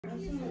Oh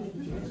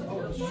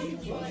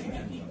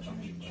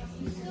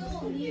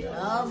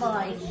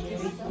boy.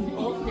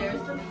 Oh,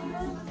 there's the...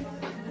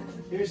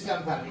 Here's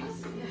some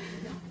puppies.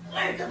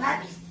 Where's the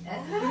puppies?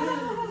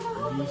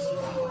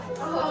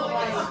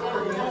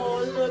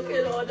 Oh, look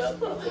at all the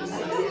puppies.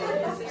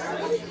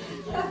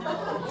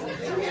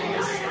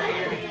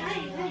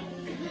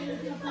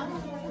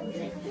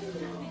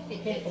 They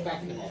can't go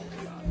back in the hall.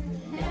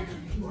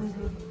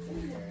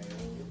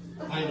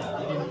 I know, I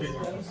didn't bring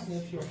her.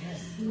 Sniff your head.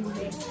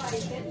 This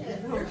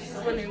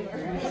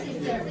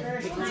is their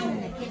first time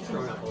in the kitchen.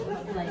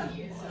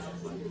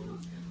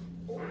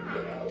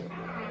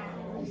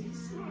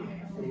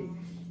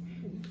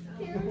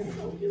 They're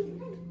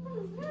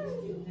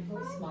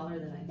both smaller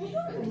than I think.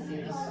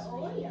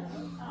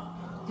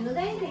 Do they?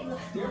 They look.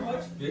 They're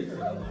much bigger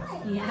than us.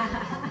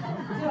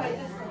 Yeah.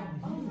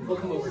 We'll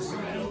come over soon.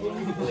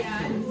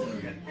 Yeah,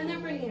 and they're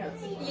bringing up.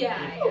 Yeah,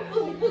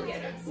 we'll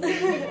get us.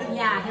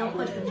 Yeah, he'll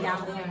put them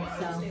down there,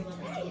 so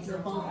they're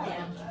both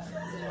down.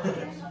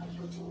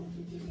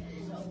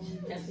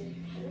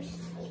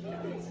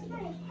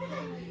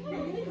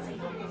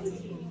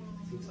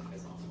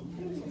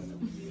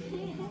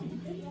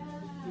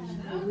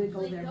 They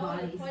wiggle their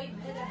bodies.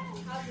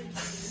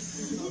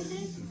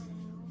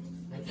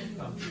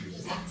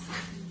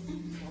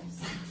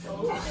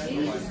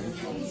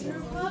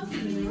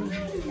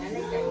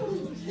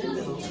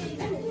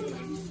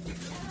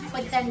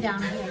 Put them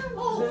down here.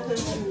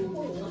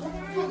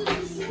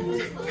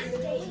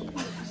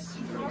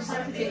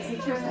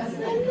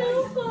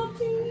 Hello,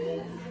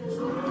 puppy.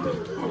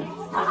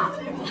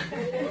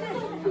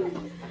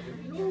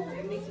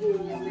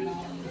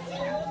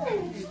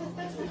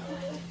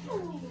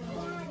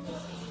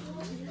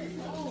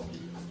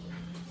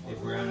 Hey,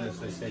 Brianna,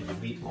 as I said, you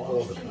meet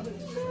all the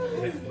puppies.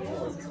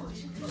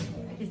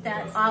 Is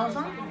that all of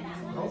them? I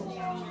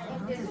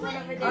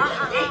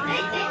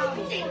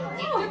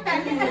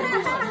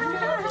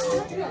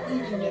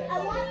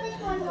want this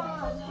one,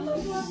 Mom. It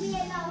will be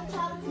about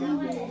top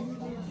chocolate.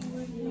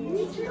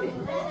 What's the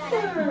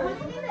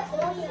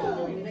Oreo?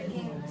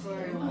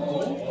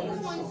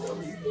 Oh, I'm so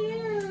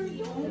scared.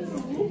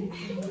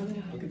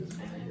 Look at this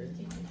one here.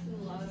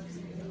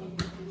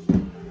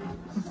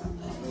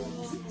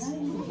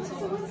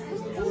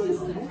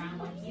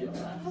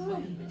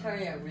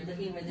 Victoria, we're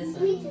looking for this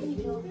Sweet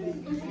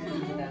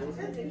one.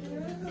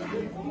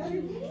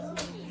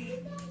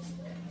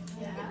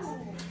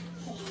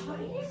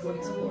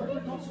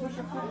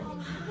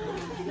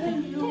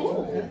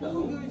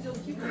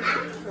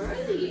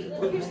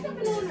 You're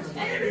stepping on her. I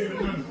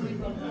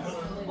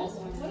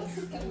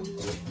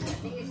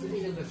think it's a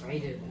little bit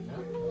brighter than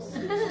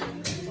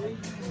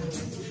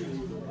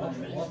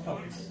More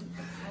puppies.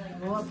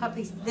 More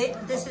puppies.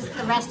 This is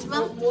the rest of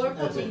them? More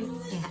puppies.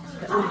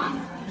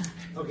 Yeah.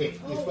 Okay,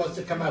 you're supposed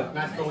to come out,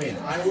 not go in.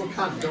 I will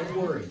come, don't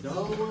worry.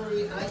 Don't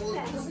worry, I will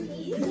come.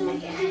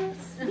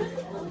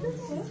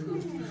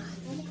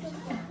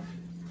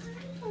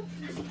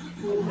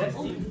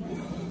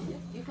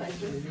 You guys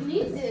just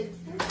sneezed it.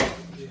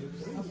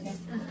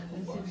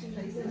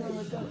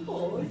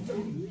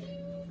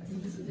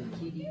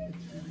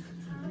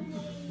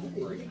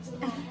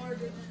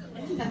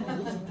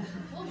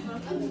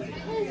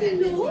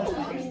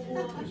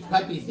 There's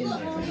puppies in there.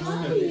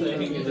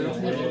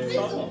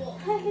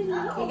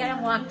 You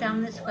gotta walk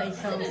down this way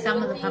so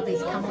some of the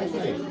puppies come with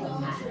you.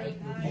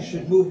 You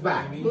should move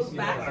back, Move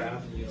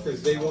back.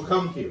 because they will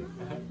come to you.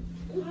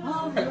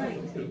 Oh,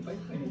 right.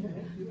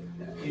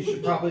 You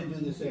should probably do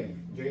the same.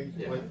 James,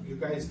 like, you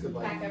guys could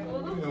Back up a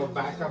little?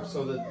 back up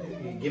so that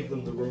you give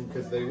them the room,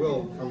 because they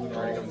will come and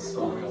Already got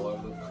swimming all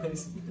over the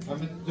place. I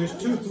mean, there's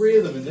 2, 3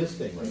 of them in this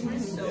thing right now.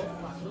 So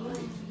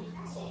funny.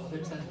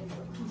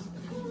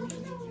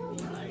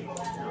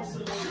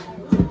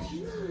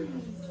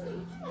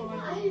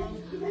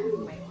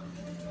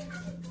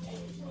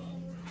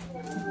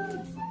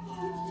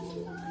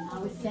 I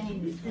was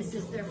saying that this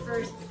is their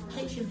first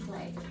kitchen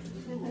play.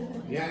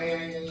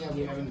 Yeah.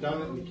 We haven't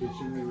done it in the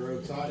kitchen. We were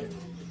outside.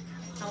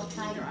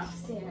 Outside or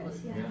upstairs,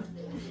 yeah.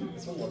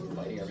 This one loves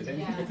fighting everything.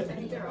 Yeah, I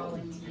think they're all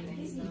like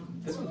teeth.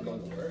 This one's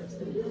going first.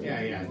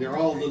 Yeah. They're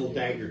all little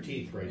dagger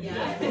teeth right Yeah.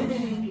 now.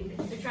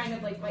 They're trying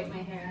to like bite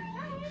my hair.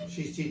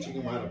 She's teaching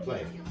them how to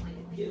play.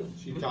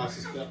 She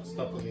tosses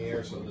stuff in the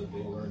air so that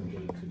they learn to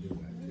do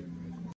that too.